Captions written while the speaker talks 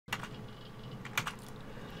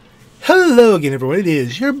Hello again, everyone. It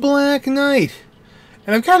is your Black Knight,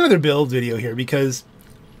 and I've got another build video here because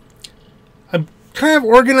I'm kind of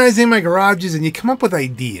organizing my garages, and you come up with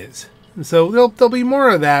ideas. And so there'll be more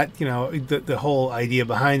of that, you know, the whole idea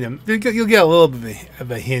behind them. You'll get a little bit of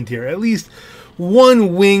a hint here. At least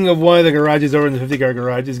one wing of one of the garages over in the 50-car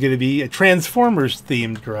garage is going to be a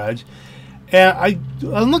Transformers-themed garage. And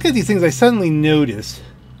I'm looking at these things, I suddenly noticed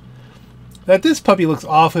that this puppy looks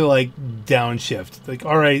awfully like Downshift. Like,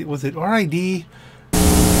 alright, was it RID?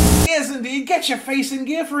 Yes, indeed. Get your face in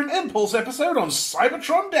gear for an Impulse episode on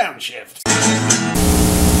Cybertron Downshift.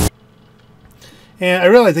 And I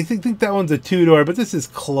realized I think that one's a two-door, but this is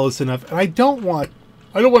close enough. And I don't want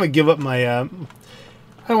to give up my I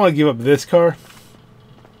don't want to give up this car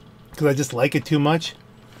because I just like it too much.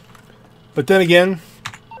 But then again,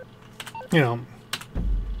 you know,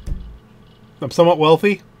 I'm somewhat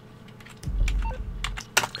wealthy.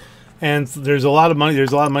 And there's a lot of money.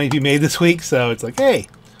 There's a lot of money to be made this week, so it's like, hey,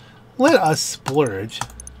 let us splurge.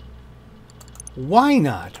 Why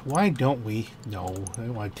not? Why don't we? No, I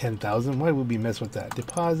don't want 10,000. Why would we mess with that?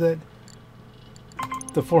 Deposit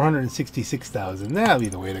the 466,000. That'll be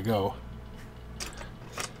the way to go.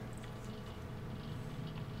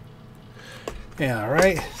 Yeah, all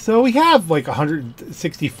right. So we have like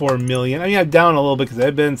 164 million. I mean, I'm down a little bit because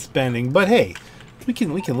I've been spending, but hey, we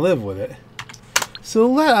can live with it. So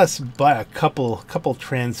let us buy a couple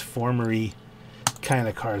transformery kind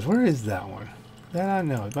of cars. Where is that one? That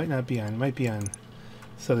no, it might not be on. It might be on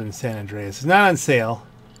Southern San Andreas. It's not on sale.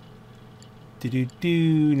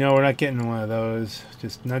 No, we're not getting one of those.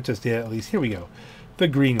 Not just yet. At least here we go. The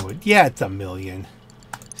Greenwood. Yeah, it's $1 million.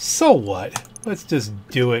 So what? Let's just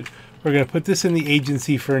do it. We're gonna put this in the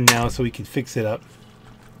agency for now so we can fix it up.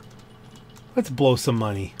 Let's blow some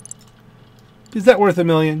money. Is that worth $1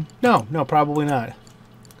 million? No, probably not.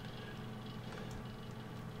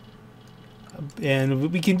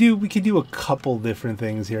 And we can do a couple different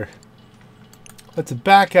things here. Let's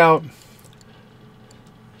back out.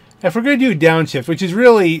 If we're going to do Downshift, which is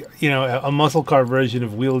really, you know, a muscle car version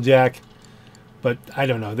of Wheeljack, but I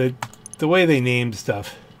don't know, the way they named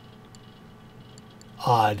stuff,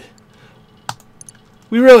 odd.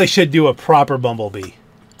 We really should do a proper Bumblebee.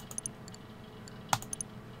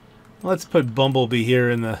 Let's put Bumblebee here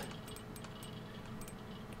in the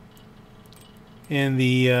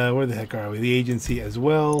where the heck are we? The agency as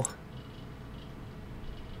well.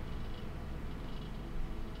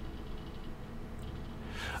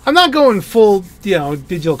 I'm not going full, you know,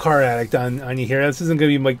 digital car addict on you here. This isn't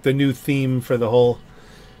going to be like the new theme for the whole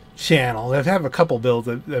channel. I have a couple builds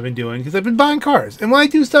that I've been doing because I've been buying cars, and when I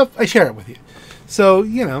do stuff, I share it with you. So,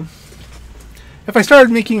 you know, if I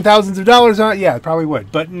started making thousands of dollars on it, yeah, it probably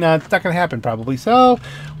would. But no, it's not going to happen probably. So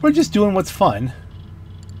we're just doing what's fun.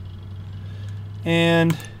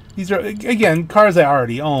 And these are, again, cars I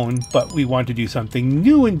already own, but we want to do something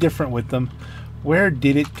new and different with them. Where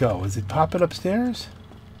did it go? Is it popping upstairs?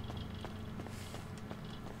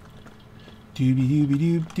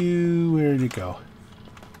 Doobie-doobie-doob-doo. Where did it go?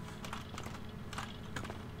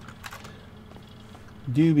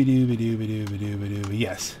 Doobie-doobie-doobie-doobie-doobie-doobie.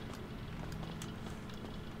 Yes.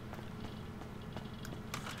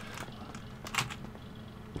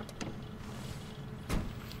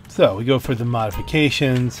 So we go for the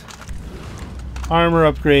modifications. Armor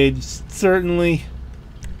upgrades, certainly.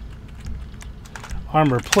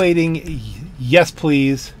 Armor plating, yes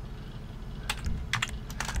please.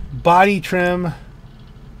 Body trim.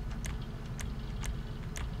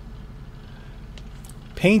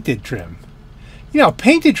 Painted trim. You know,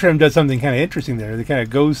 painted trim does something kind of interesting there. It kind of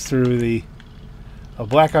goes through a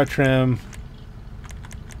blackout trim.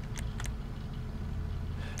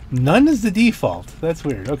 None is the default. That's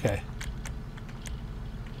weird. Okay.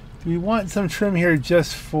 Do we want some trim here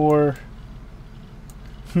just for...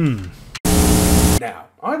 Now,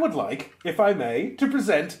 I would like, if I may, to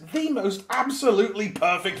present the most absolutely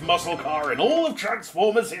perfect muscle car in all of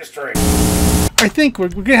Transformers history. I think we're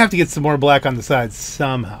going to have to get some more black on the sides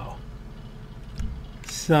somehow.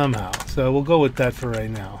 So we'll go with that for right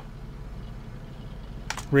now.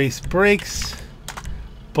 Race brakes.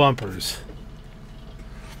 Bumpers.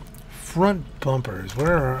 Front bumpers.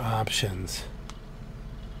 Where are our options?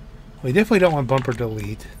 We definitely don't want bumper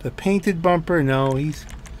delete. The painted bumper, no, the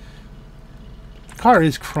car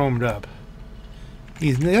is chromed up.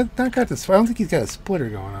 He's not got this. I don't think he's got a splitter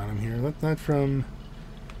going on him here. That's not from.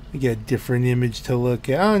 We get a different image to look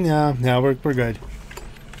at. Oh no, we're good.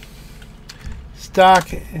 Stock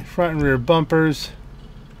front and rear bumpers.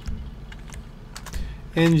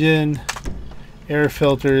 Engine, air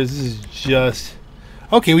filters. This is just.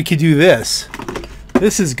 Okay, we could do this.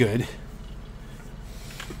 This is good.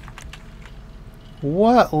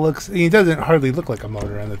 What looks... It doesn't hardly look like a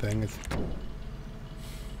motor on the thing. It's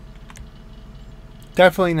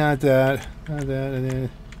definitely not that. Not that. And then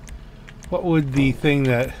what would the thing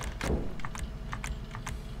that...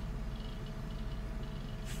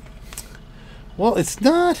 Well, it's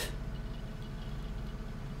not...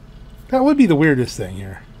 That would be the weirdest thing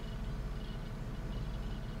here.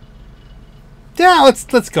 Yeah,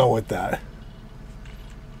 let's go with that.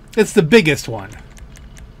 It's the biggest one.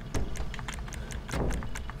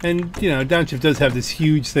 And, you know, Downshift does have this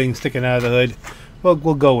huge thing sticking out of the hood. Well,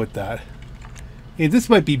 we'll go with that. Yeah, this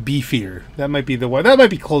might be beefier. That might be the one. That might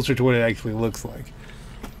be closer to what it actually looks like.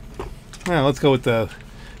 Well, let's go with the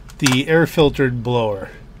air-filtered blower.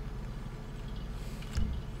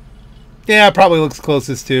 Yeah, it probably looks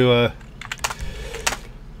closest to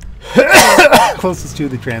closest to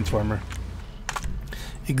the transformer.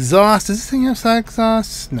 Exhaust. Does this thing have side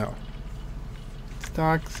exhaust? No.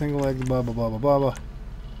 Stock, single leg, blah, blah, blah, blah, blah, blah.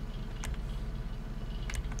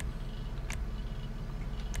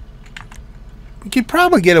 We could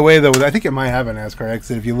probably get away, though, with... I think it might have a NASCAR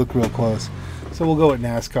exit if you look real close. So we'll go with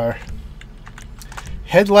NASCAR.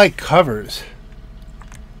 Headlight covers.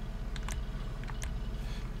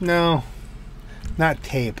 No. Not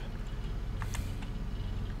tape.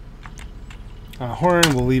 Horn,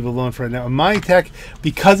 we'll leave alone for now. My tech,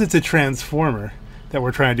 because it's a transformer that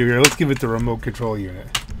we're trying to do here, let's give it the remote control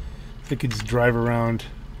unit. So it could just drive around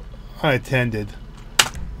unattended.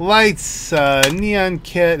 Lights, neon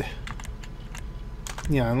kit,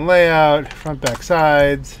 neon layout, front, back,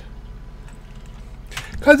 sides.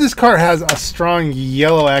 Because this car has a strong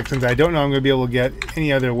yellow accent, I don't know I'm going to be able to get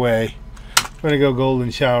any other way. I'm going to go golden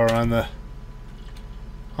shower on the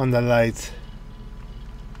lights.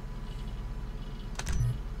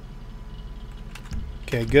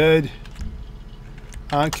 Okay, good.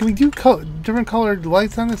 Can we do different colored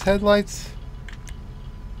lights on this? Headlights?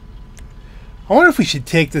 I wonder if we should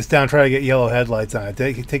take this down, try to get yellow headlights on it.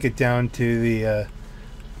 Take it down to the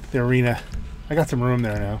arena. I got some room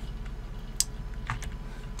there now.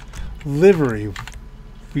 Livery.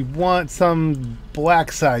 We want some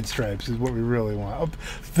black side stripes is what we really want. Oh,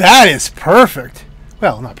 that is perfect.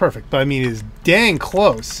 Well, not perfect, but I mean it's dang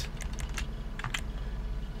close.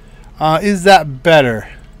 Is that better?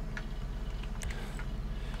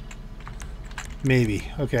 Maybe.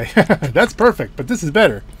 Okay. That's perfect, but this is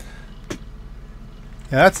better.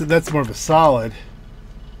 Yeah, that's more of a solid.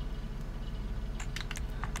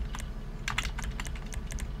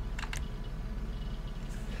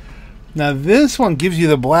 Now this one gives you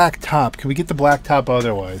the black top. Can we get the black top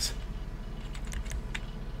otherwise?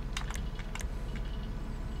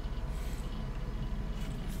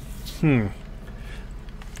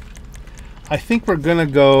 I think we're gonna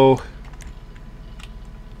go...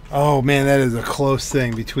 Oh man, that is a close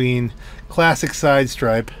thing between classic side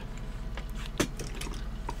stripe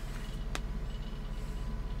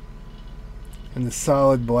and the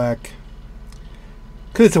solid black.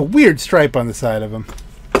 Because it's a weird stripe on the side of them.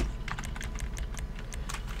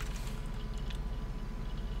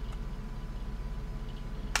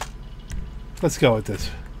 Let's go with this.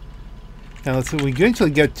 Now we eventually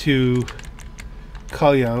get to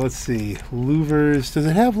color. Let's see, louvers. Does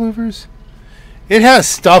it have louvers? It has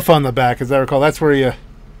stuff on the back, as I recall. That's where you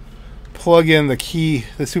plug in the key,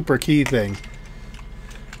 the super key thing.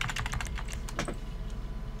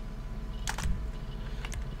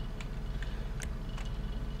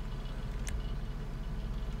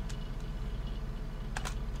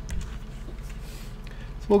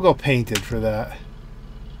 So we'll go painted for that.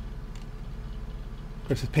 Of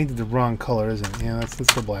course, it's painted the wrong color, isn't it? Yeah, let's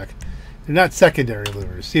go black. They're not secondary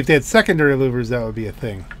louvers. See, if they had secondary louvers, that would be a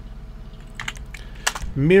thing.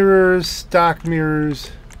 Mirrors, stock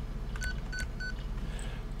mirrors.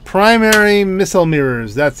 Primary missile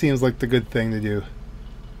mirrors. That seems like the good thing to do.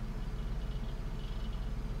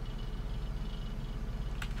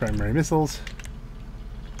 Primary missiles.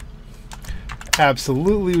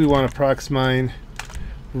 Absolutely, we want to Proxmine.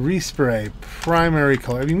 Respray. Primary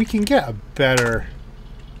color. I mean, we can get a better...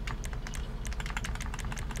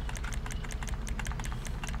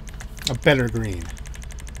 green.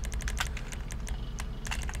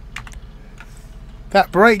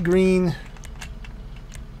 That bright green.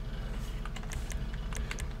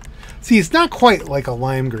 See, it's not quite like a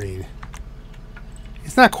lime green.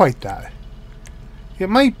 It's not quite that. It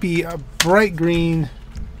might be a bright green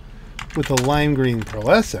with a lime green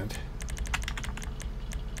pearlescent.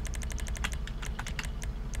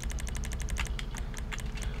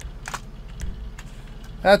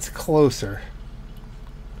 That's closer.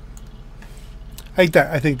 I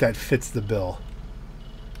think that fits the bill.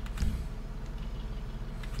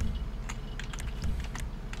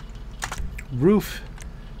 Roof,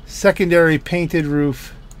 secondary painted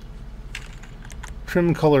roof,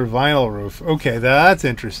 trim color vinyl roof. Okay, that's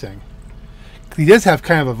interesting. He does have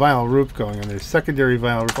kind of a vinyl roof going on there. Secondary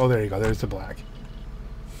vinyl roof. Oh, there you go. There's the black.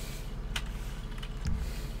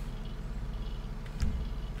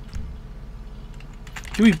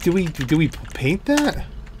 Do we paint that?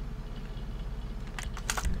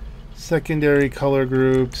 Secondary color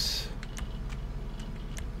groups.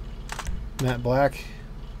 Matte black.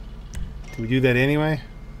 Do we do that anyway?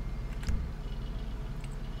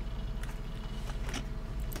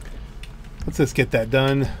 Let's just get that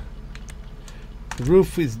done. The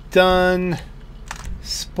roof is done.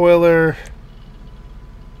 Spoiler.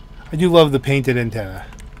 I do love the painted antenna.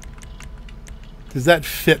 Does that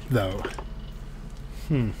fit though?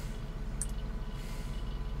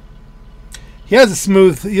 He has a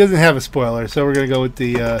smooth. He doesn't have a spoiler, so we're gonna go with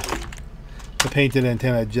the painted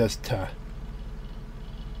antenna.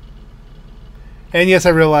 And yes, I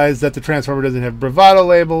realize that the Transformer doesn't have bravado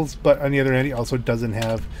labels, but on the other hand, he also doesn't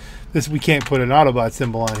have this. We can't put an Autobot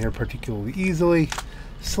symbol on here particularly easily.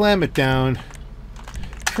 Slam it down.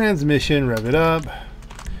 Transmission. Rev it up.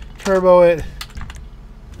 Turbo it.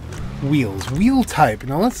 Wheels. Wheel type.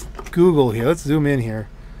 Now let's Google here. Let's zoom in here.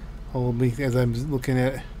 As I'm looking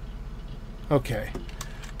at. Okay.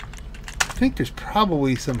 I think there's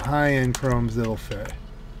probably some high-end chromes that'll fit.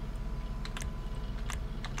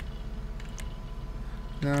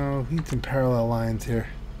 No, we need some parallel lines here.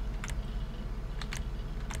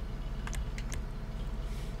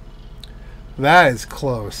 That is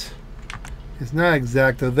close. It's not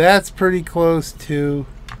exact though. That's pretty close too.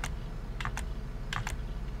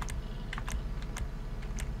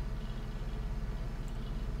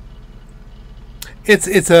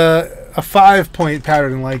 It's a 5-point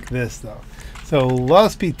pattern like this though. So low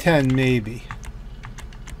speed 10 maybe.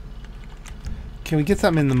 Can we get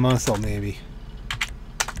something in the muscle maybe?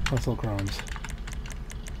 Muscle chromes.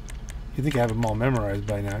 You think I have them all memorized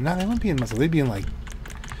by now? No, they wouldn't be in muscle. They'd be in like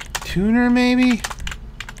tuner maybe?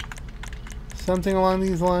 Something along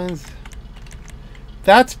these lines.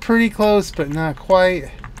 That's pretty close, but not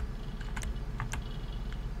quite.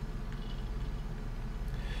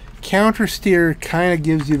 Counter steer kind of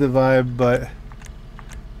gives you the vibe, but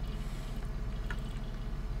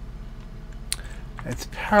it's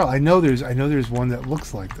parallel. I know there's one that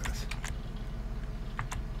looks like this.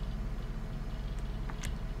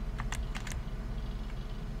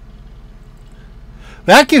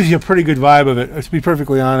 That gives you a pretty good vibe of it, to be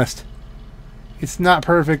perfectly honest. It's not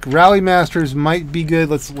perfect. Rally Masters might be good.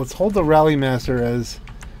 Let's hold the Rally Master as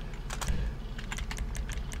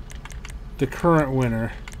the current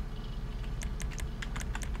winner.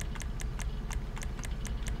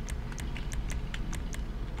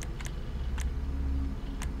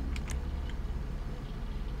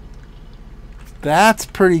 That's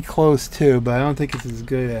pretty close too, but I don't think it's as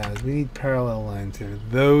good as. We need parallel lines here.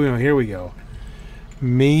 Though, you know, here we go.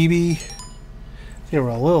 Maybe they were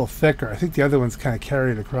a little thicker. I think the other ones kind of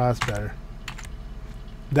carried across better.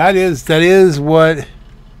 That is what.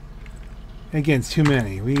 Again, it's too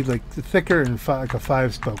many. We need like the thicker and like a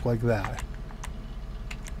 5-spoke like that.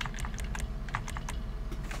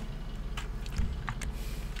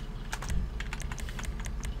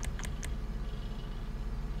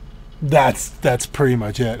 That's pretty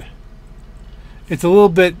much it. It's a little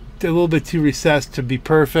bit too recessed to be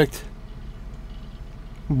perfect.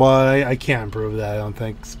 But I can't improve that, I don't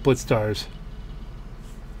think. Split stars.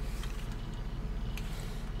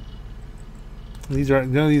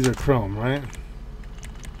 None of these are chrome, right?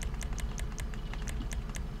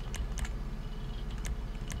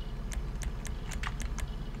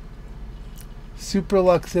 Super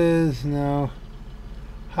Luxes, no.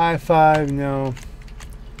 High Five, no.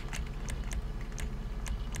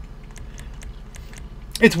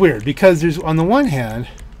 It's weird because there's, on the one hand,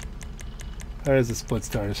 there's the split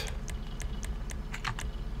stars.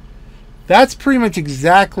 That's pretty much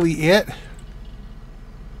exactly it.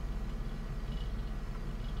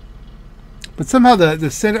 But somehow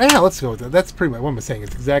the center, yeah, let's go with that. That's pretty much what I'm saying.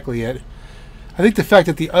 It's exactly it. I think the fact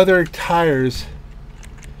that the other tires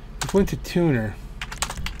went to tuner.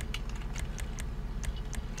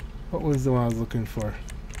 What was the one I was looking for?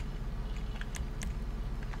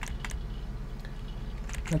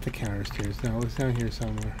 Not the counter steers. No, it was down here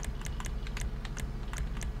somewhere.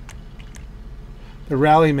 The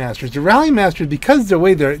Rally Masters. The Rally Masters, because the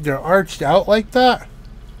way they're arched out like that,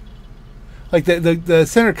 like the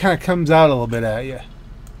center kind of comes out a little bit at you.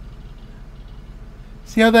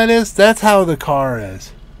 See how that is? That's how the car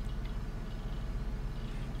is.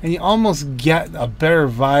 And you almost get a better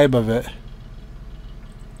vibe of it.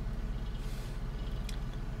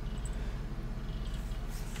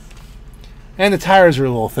 And the tires are a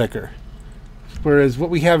little thicker. Whereas what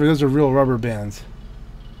we have, those are real rubber bands.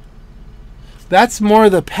 That's more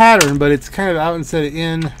the pattern, but it's kind of out instead of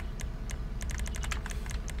in.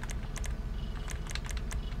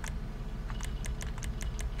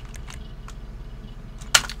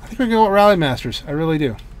 I think we're going with Rally Masters. I really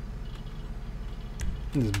do.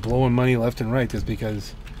 I'm just blowing money left and right just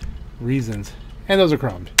because reasons. And those are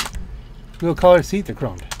chromed. Wheel color, seat, they're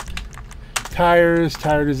chromed. Tires,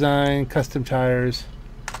 tire design, custom tires.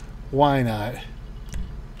 Why not?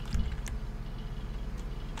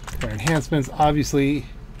 Tire enhancements, obviously,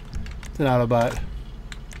 it's an Autobot.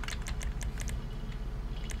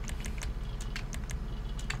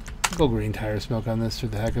 Go green tire smoke on this for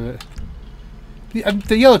the heck of it.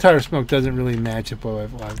 The yellow tire smoke doesn't really match up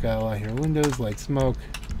what I've got a lot here. Windows, light smoke.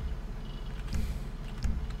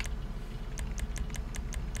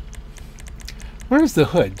 Where's the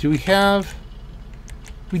hood? Do we have...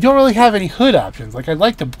 We don't really have any hood options. Like, I'd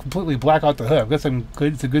like to completely black out the hood. I guess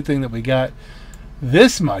it's a good thing that we got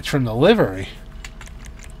this much from the livery.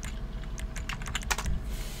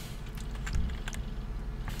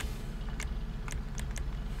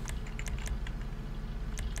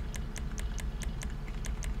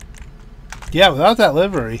 Yeah, without that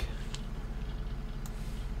livery,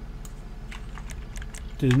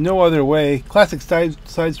 there's no other way. Classic side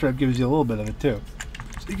stripe gives you a little bit of it too.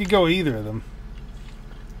 So you could go with either of them.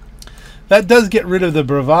 That does get rid of the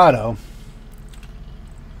bravado.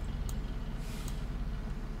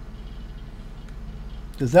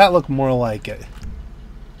 Does that look more like it?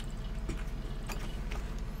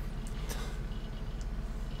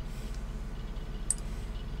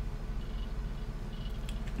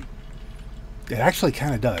 It actually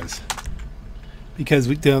kind of does. Because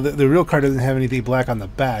the real car doesn't have anything black on the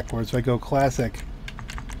back, whereas if I go classic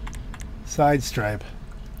side stripe,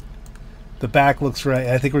 the back looks right.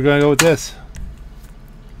 I think we're going to go with this.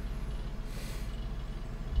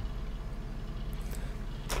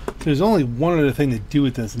 There's only one other thing to do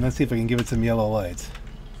with this, and let's see if I can give it some yellow lights.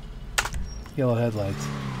 Yellow headlights.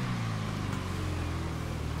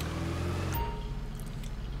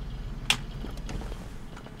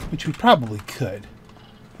 Which we probably could.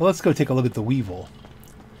 But let's go take a look at the Weevil.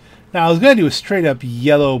 Now, I was going to do a straight up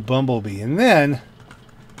yellow Bumblebee, and then...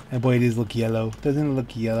 And boy, it does look yellow. Doesn't it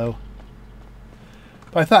look yellow?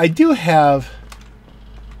 But I thought I do have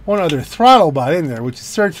one other throttle bot in there, which is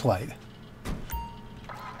Searchlight.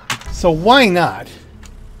 So why not?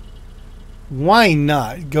 Why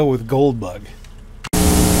not go with Goldbug?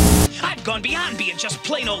 I've gone beyond being just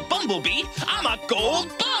plain old Bumblebee. I'm a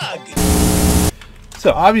Goldbug!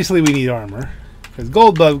 So obviously we need armor, because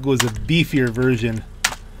Goldbug was a beefier version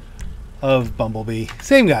of Bumblebee.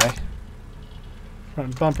 Same guy.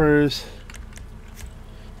 Front bumpers.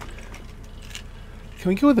 Can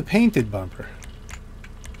we go with a painted bumper?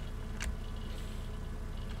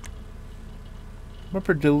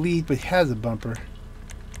 Bumper delete, but has a bumper.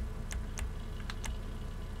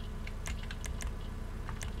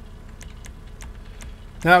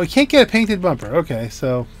 Now we can't get a painted bumper. Okay,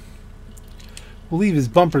 so we'll leave his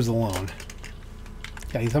bumpers alone.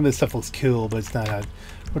 Yeah, some of this stuff looks cool, but it's not.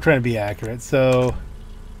 We're trying to be accurate, so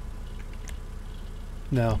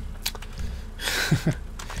no.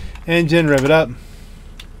 Engine, rev it up.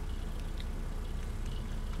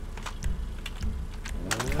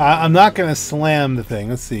 I'm not going to slam the thing.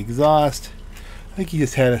 Let's see, exhaust. I think he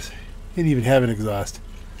just had he didn't even have an exhaust.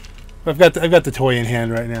 I've got the toy in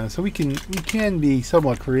hand right now, so we can be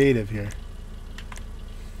somewhat creative here.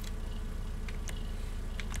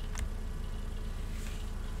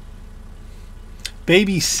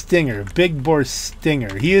 Baby Stinger, big bore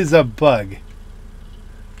Stinger. He is a bug.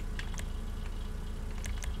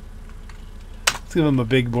 Let's give him a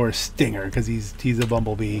big bore Stinger because he's a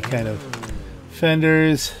Bumblebee kind of.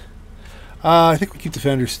 Fenders. I think we keep the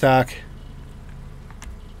fenders stock.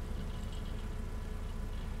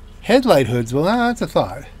 Headlight hoods. Well, that's a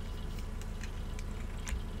thought.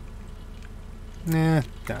 Nah.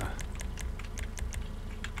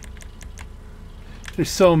 There's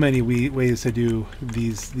so many ways to do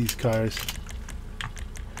these cars.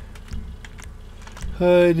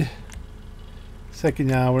 Hood. Second,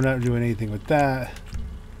 now we're not doing anything with that.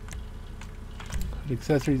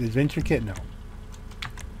 Accessories, adventure kit, no.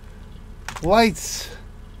 Lights,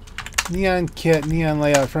 neon kit, neon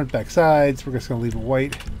layout, front, back, sides. We're just going to leave it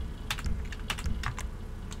white.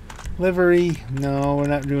 Livery, no, we're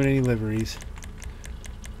not doing any liveries.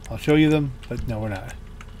 I'll show you them, but no, we're not.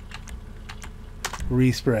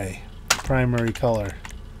 Respray, primary color,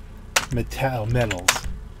 metals.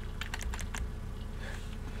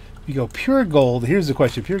 We go pure gold. Here's the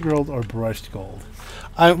question: pure gold or brushed gold?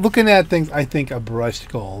 I'm looking at things. I think a brushed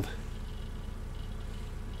gold.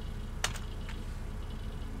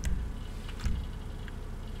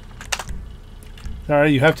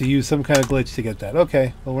 Sorry, you have to use some kind of glitch to get that.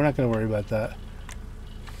 Okay, well, we're not going to worry about that.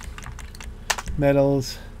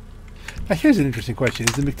 Metals. Now, here's an interesting question.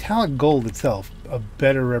 Is the metallic gold itself a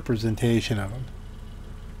better representation of them?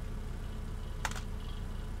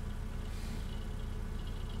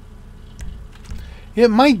 It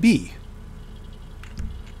might be.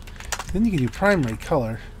 Then you can do primary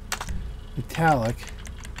color, metallic.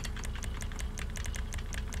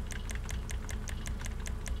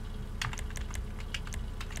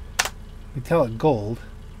 Metallic gold,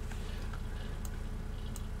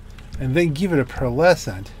 and then give it a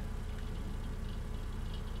pearlescent.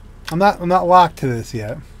 I'm not locked to this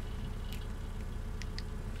yet.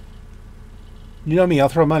 You know me, I'll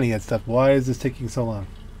throw money at stuff. Why is this taking so long?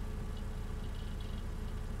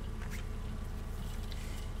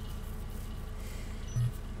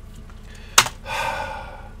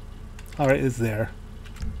 All right, it's there.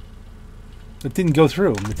 It didn't go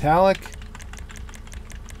through. Metallic.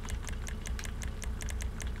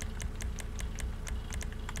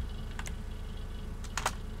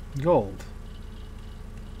 Gold.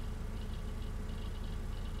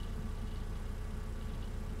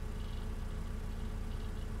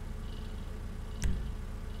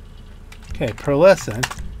 Okay, pearlescent.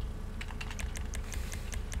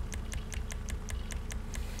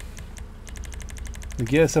 We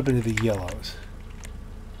get us up into the yellows.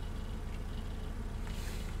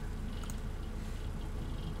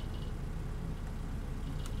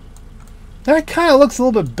 That kind of looks a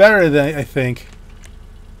little bit better than I think.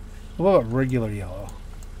 What about regular yellow?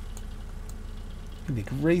 I think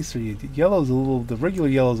race or yellow's a little. The regular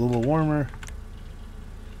yellow is a little warmer.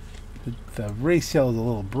 The race yellow is a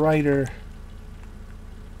little brighter.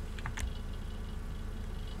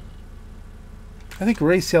 I think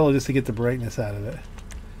race yellow just to get the brightness out of it.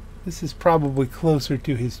 This is probably closer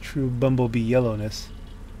to his true bumblebee yellowness.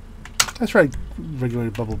 That's right, regular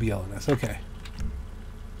bumblebee yellowness. Okay.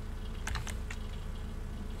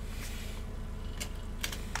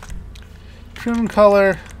 Trim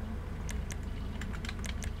color.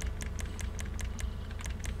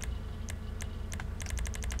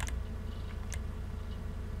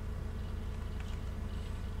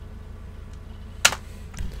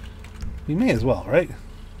 We may as well, right?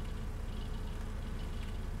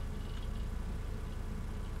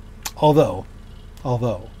 Although.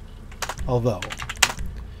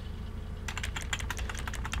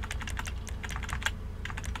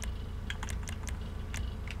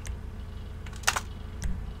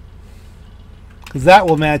 Because that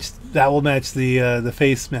will match the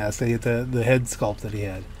face mask, the head sculpt that he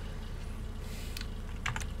had.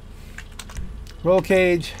 Roll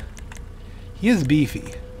cage. He is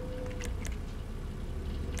beefy.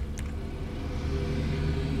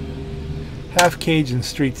 Half cage and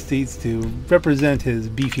street seats to represent his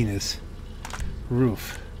beefiness.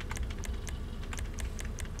 Roof.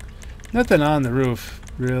 Nothing on the roof,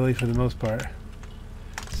 really, for the most part.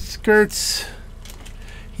 Skirts.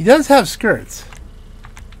 He does have skirts.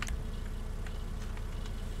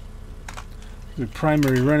 Good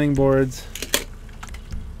primary running boards.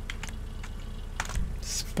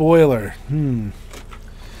 Spoiler.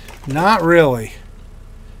 Not really.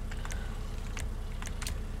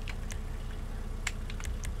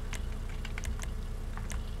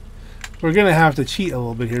 We're going to have to cheat a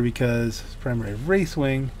little bit here because it's primary race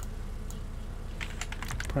wing,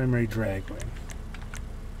 primary drag wing.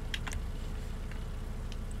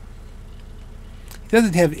 He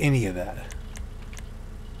doesn't have any of that.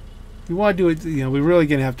 We want to do it, you know, we're really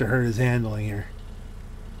going to have to hurt his handling here.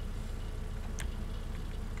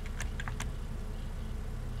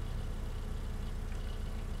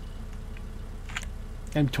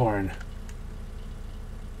 I'm torn.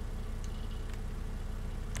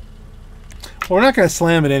 Well, we're not going to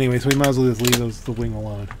slam it anyway, so we might as well just leave the wing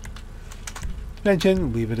alone.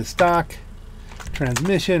 Suspension, leave it as stock.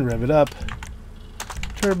 Transmission, rev it up.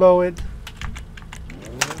 Turbo it.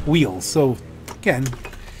 Wheels. So, again,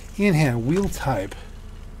 in-hand wheel type.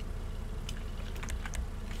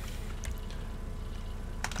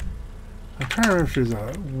 I'm trying to remember if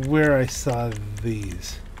there's where I saw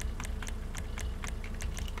these.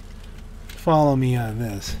 Follow me on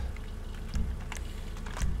this.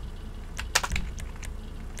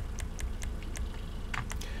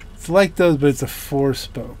 It's like those, but it's a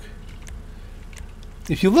 4-spoke.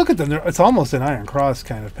 If you look at them, it's almost an iron cross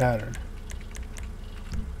kind of pattern.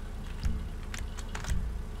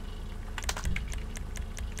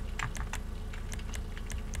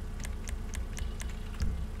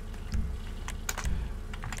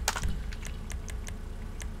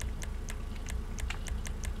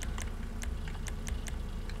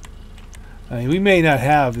 I mean, we may not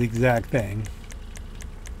have the exact thing.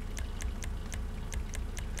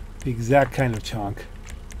 The exact kind of chunk.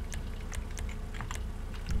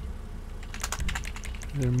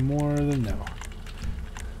 They're more than no.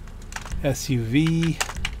 SUV.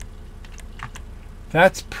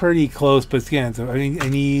 That's pretty close, but again, so I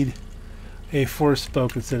need a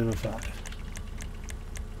 4-spoke instead of a 5.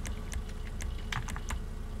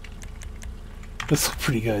 This looks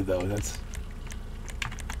pretty good though.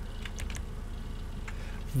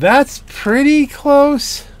 That's pretty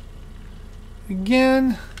close.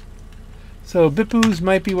 Again. So Bippus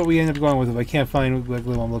might be what we end up going with if I can't find what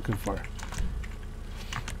I'm looking for.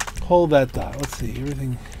 Hold that thought. Let's see.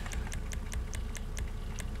 Everything.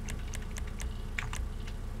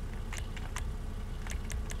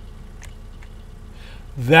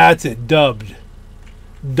 That's it. Dubbed.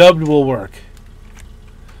 Dubbed will work.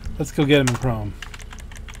 Let's go get him in Chrome.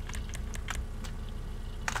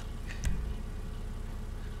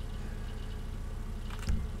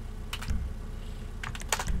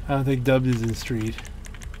 I don't think dubbed is in street.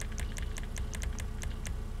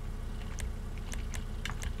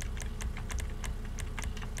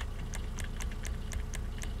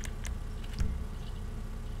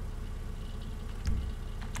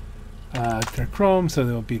 They're chrome, so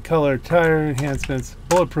there will be color, tire enhancements,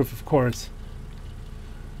 bulletproof, of course.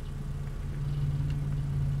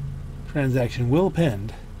 Transaction will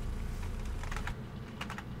pend.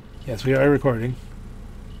 Yes, we are recording.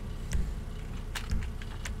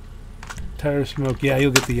 Tire smoke. Yeah,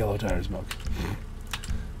 you'll get the yellow tire smoke.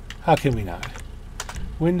 How can we not?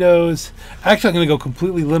 Windows. Actually, I'm going to go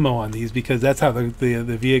completely limo on these because that's how the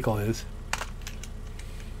vehicle is.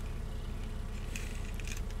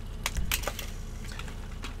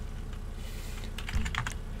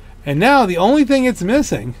 And now the only thing it's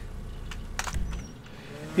missing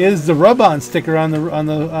is the rub-on sticker on the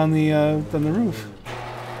roof.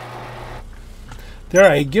 There,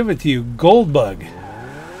 I give it to you, Goldbug.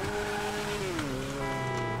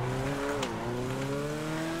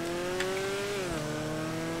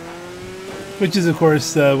 Which is, of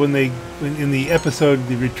course, when in the episode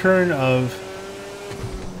 "The Return of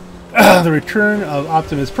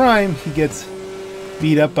Optimus Prime," he gets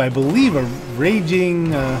beat up by, I believe, a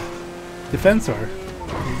raging defensor.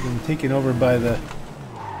 He's been taken over by the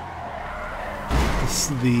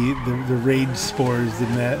rage spores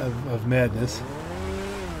of madness.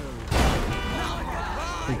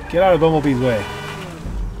 Get out of Bumblebee's way.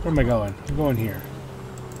 Where am I going? I'm going here.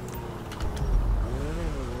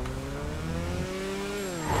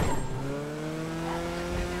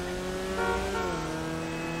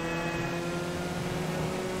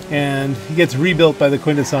 And he gets rebuilt by the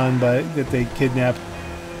Quintesson that they kidnap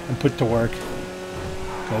and put to work.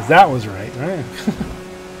 Because that was right?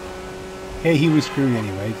 Hey, he was screwed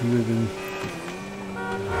anyway. He would have been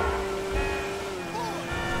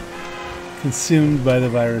consumed by the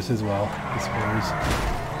virus as well, I suppose.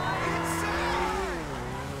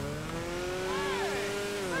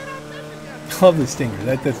 I love the stinger.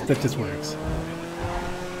 That just works.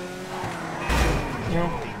 You know.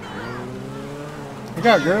 Look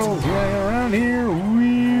out, girls! Yeah, around here.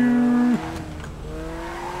 Weird.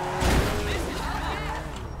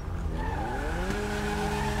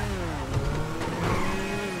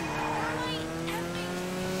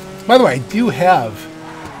 By the way, I do have.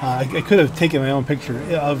 I could have taken my own picture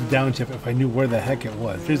of Downshift if I knew where the heck it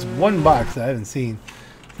was. There's one box that I haven't seen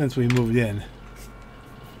since we moved in.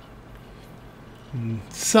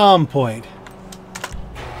 Some point.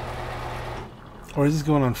 Or is this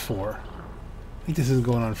going on 4? I think this is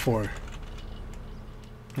going on 4.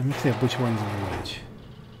 Let me see which one's in which.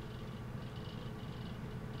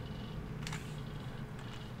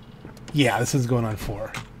 Yeah, this one's going on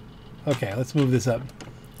 4. Okay, let's move this up.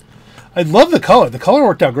 I love the color. The color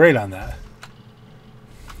worked out great on that.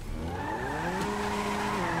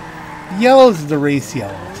 Yellow is the race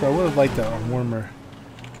yellow, so I would have liked a warmer.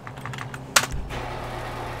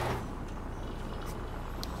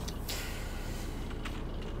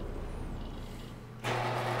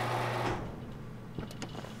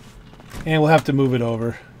 And we'll have to move it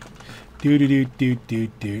over. Doot.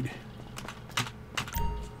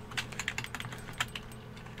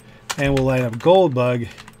 And we'll light up Goldbug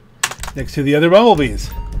next to the other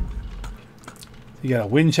bumblebees. You got a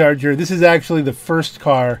wind charger. This is actually the first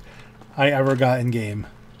car I ever got in game.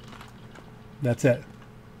 That's it.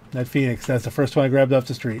 That Phoenix. That's the first one I grabbed off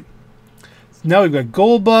the street. So now we've got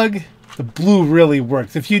Goldbug. The blue really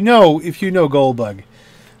works. If you know Goldbug,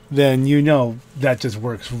 then you know that just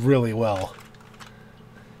works really well.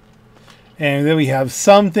 And then we have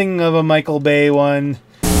something of a Michael Bay one.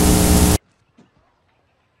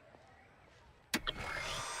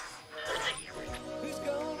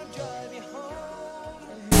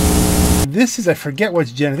 this is, I forget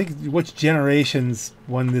which I think which generation's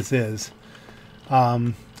one this is.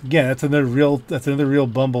 Again, that's another real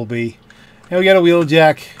Bumblebee. And we got a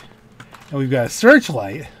wheeljack, and we've got a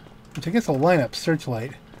searchlight, which I guess will line up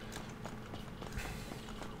searchlight.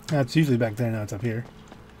 That's usually back there, now it's up here.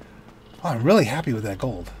 Oh, I'm really happy with that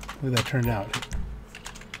gold. Look at that turned out.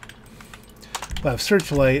 We'll have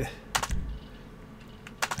searchlight.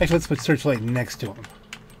 Actually, let's put searchlight next to them.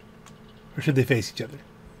 Or should they face each other?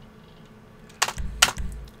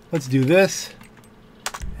 Let's do this,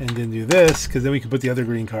 and then do this, because then we can put the other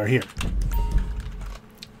green car here.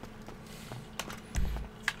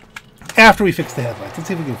 After we fix the headlights. Let's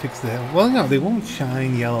see if we can fix the headlights. Well, no, they won't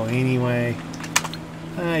shine yellow anyway.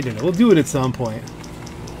 I don't know. We'll do it at some point.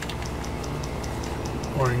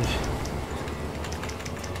 Orange.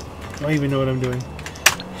 Do I even know what I'm doing?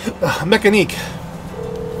 Mechanique.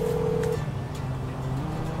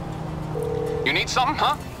 You need something,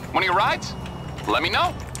 huh? One of your rides? Let me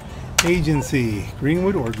know. Agency.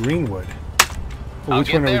 Greenwood or Greenwood? Well, I'll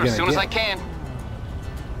get there as soon as I can.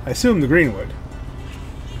 I assume the Greenwood.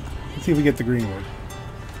 Let's see if we get the Greenwood.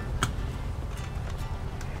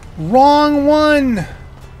 Wrong one!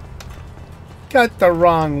 Got the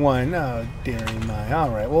wrong one. Oh, dearie my.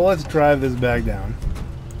 Alright, well, let's drive this back down.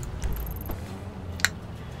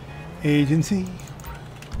 Agency.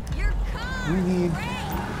 We need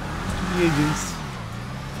agents.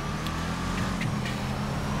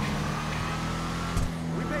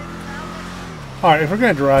 Alright, if we're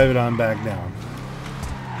going to drive it on back down.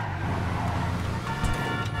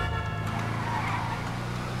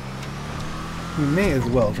 We may as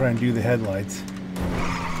well try and do the headlights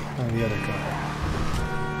on the other car.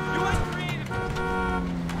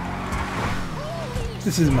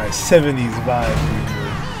 This is my 70s vibe.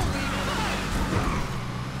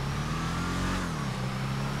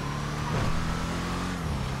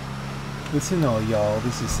 Listen all y'all,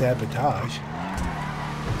 this is sabotage.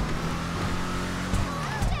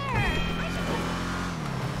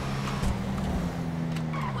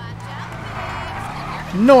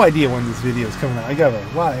 No idea when this video is coming out. I got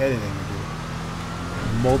a lot of editing to do.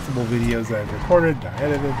 Multiple videos that I've recorded, I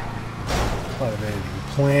edited. A lot of editing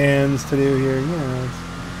plans to do here, you know.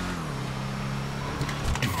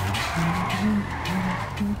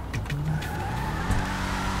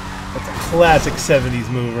 That's a classic 70s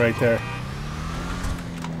move right there.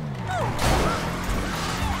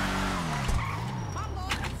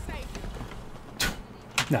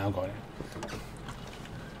 Now I'm going in.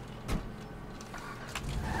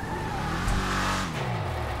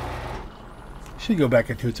 Should go back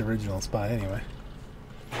into its original spot anyway.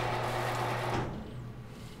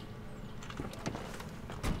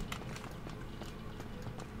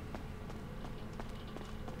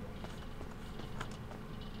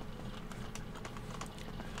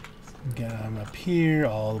 Get them up here,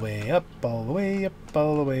 all the way up, all the way up,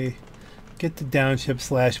 all the way. Get the downshift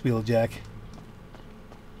 / wheeljack.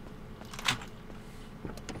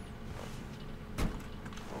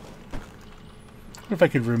 What if I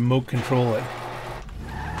could remote control it?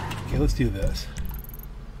 Okay, let's do this.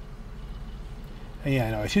 And yeah,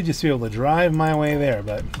 I know I should just be able to drive my way there,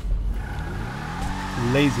 but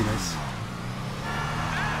laziness.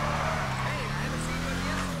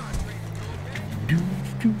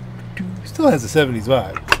 Still has a 70s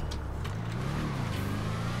vibe.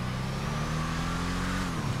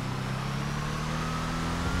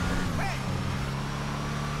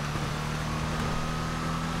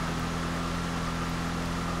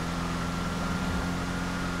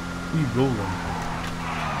 We rolling.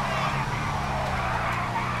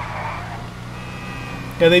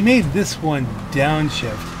 Yeah, they made this one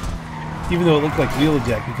Downshift, even though it looked like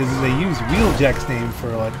Wheeljack, because they used Wheeljack's name for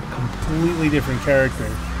like a completely different character.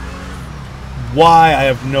 Why, I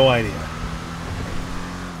have no idea.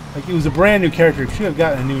 Like, it was a brand new character, it should have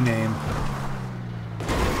gotten a new name.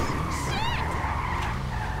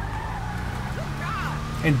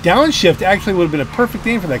 And Downshift actually would have been a perfect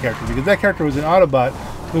name for that character, because that character was an Autobot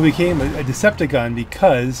who became a Decepticon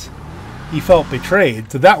because he felt betrayed.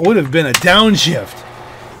 So that would have been a downshift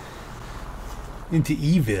into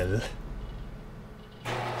evil.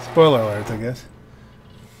 Spoiler alert, I guess.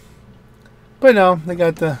 But no, they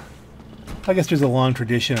got the... I guess there's a long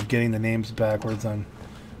tradition of getting the names backwards on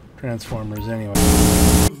Transformers anyway.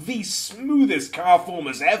 The smoothest car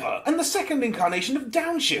formers ever, and the second incarnation of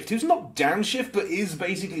Downshift, who's not Downshift but is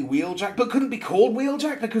basically Wheeljack, but couldn't be called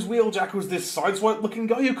Wheeljack because Wheeljack was this Sideswipe looking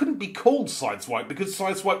guy who couldn't be called Sideswipe because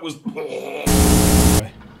Sideswipe was...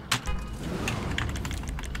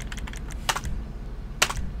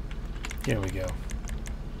 Here we go.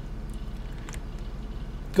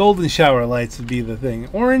 golden shower lights would be the thing.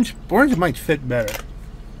 Orange might fit better.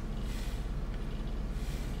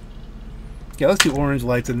 Yeah, let's do orange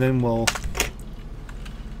lights, and then we'll...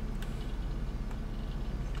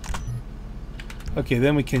 Okay,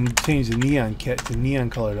 then we can change the neon kit to neon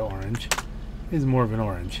color to orange. It is more of an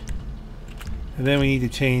orange. And then we need to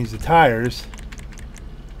change the tires.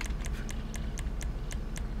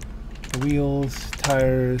 The wheels,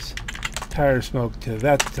 tires, tire smoke to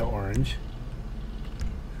that to orange.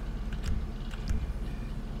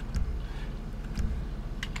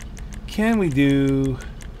 Can we do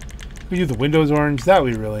the windows orange? That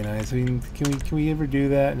would be really nice. I mean, can we ever do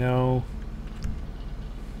that? No.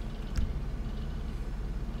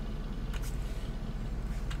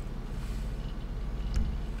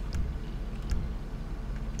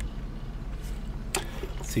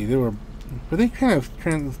 See, they were they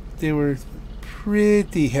they were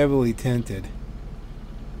pretty heavily tinted.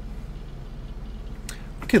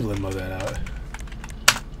 We could limo that out.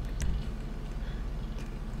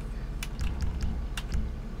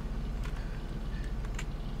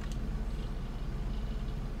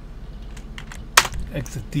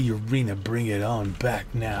 Exit the arena, bring it on back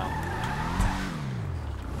now.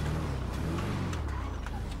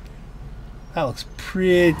 That looks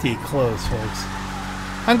pretty close, folks.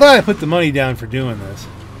 I'm glad I put the money down for doing this.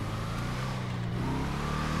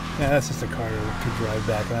 Yeah, that's just a car to drive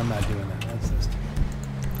back, and I'm not doing that. Let's just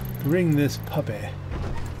bring this puppy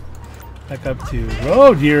back up to...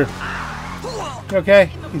 Oh, dear. You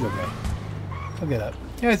okay? He's okay. He'll get up.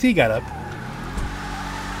 Yes, he got up.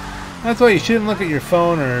 That's why you shouldn't look at your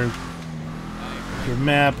phone or your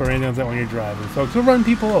map or anything like that when you're driving, folks. We'll run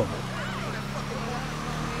people over.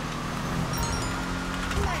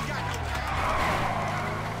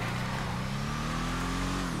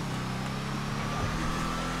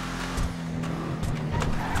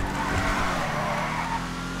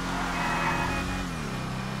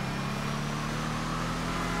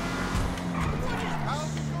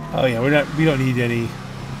 Oh yeah, we don't need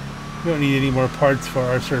any more parts for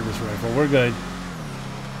our service rifle. We're good.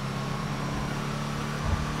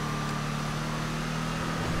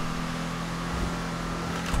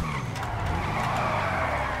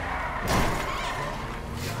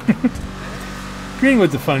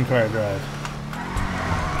 Greenwood's a fun car to drive.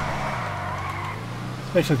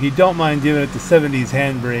 Especially if you don't mind giving it the 70s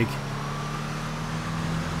handbrake.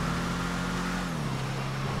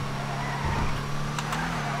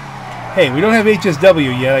 Hey, we don't have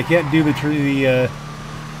HSW yet. I can't do the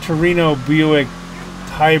Torino Buick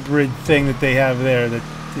hybrid thing that they have there. That,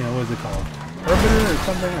 you know, what's it called? Orbiter or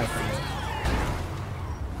something? I forget.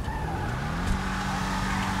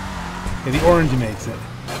 Yeah, the orange makes it.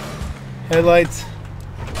 Headlights.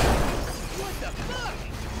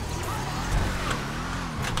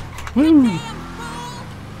 Woo!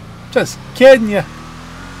 Just kidding ya.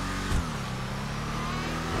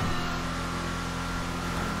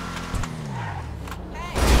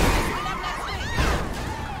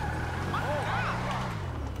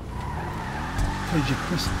 Your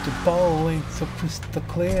crystal ball ain't so crystal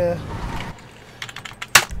clear.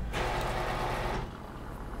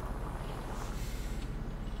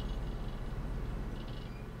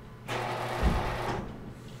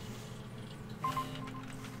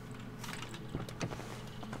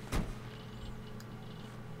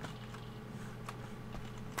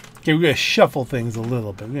 Okay, we're gonna shuffle things a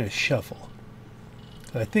little bit. We're gonna shuffle.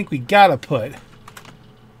 So I think we gotta put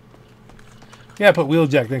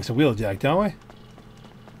wheeljack next to wheeljack, don't we?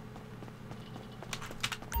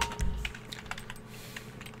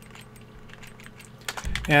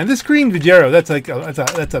 And this green Vajero, that's like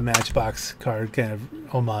that's a Matchbox card kind of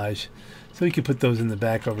homage. So we could put those in the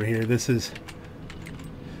back over here. This is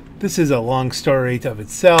a long story of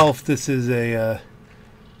itself. This is an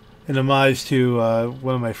homage to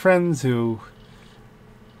one of my friends who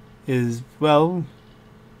is, well,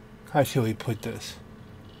 how shall we put this?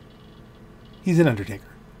 He's an undertaker.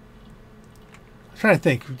 I'm trying to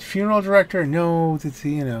think. Funeral director? No, it's,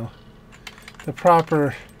 you know, the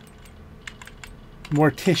proper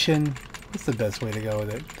mortician. What's the best way to go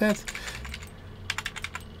with it? That's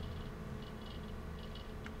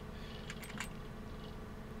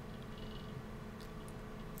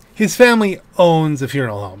his family owns a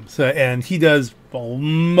funeral home, so, and he does, well,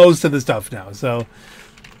 most of the stuff now. So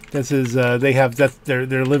this is they have, that's their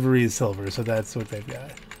livery is silver, so that's what they've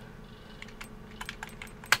got.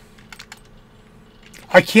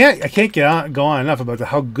 I can't go on enough about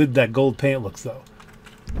how good that gold paint looks, though.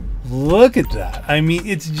 Look at that. I mean,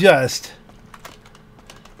 it's just...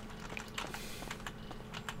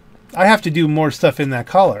 I have to do more stuff in that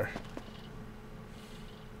color.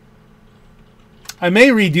 I may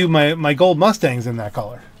redo my gold Mustangs in that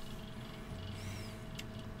color.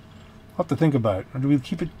 I'll have to think about it. Or do we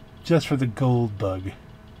keep it just for the Goldbug?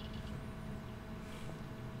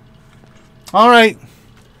 Alright.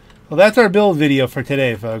 Well, that's our build video for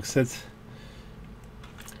today, folks.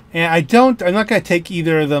 And I'm not going to take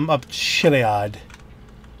either of them up Chiliad.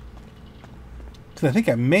 Because I think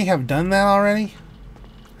I may have done that already.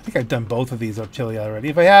 I think I've done both of these up Chiliad already.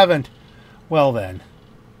 If I haven't, well then.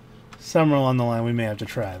 Somewhere along the line, we may have to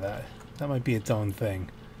try that. That might be its own thing.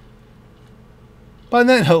 But on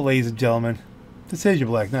that note, ladies and gentlemen, this is your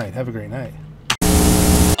Black Knight. Have a great night.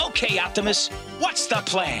 Okay, Optimus, what's the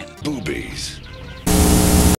plan? Boobies.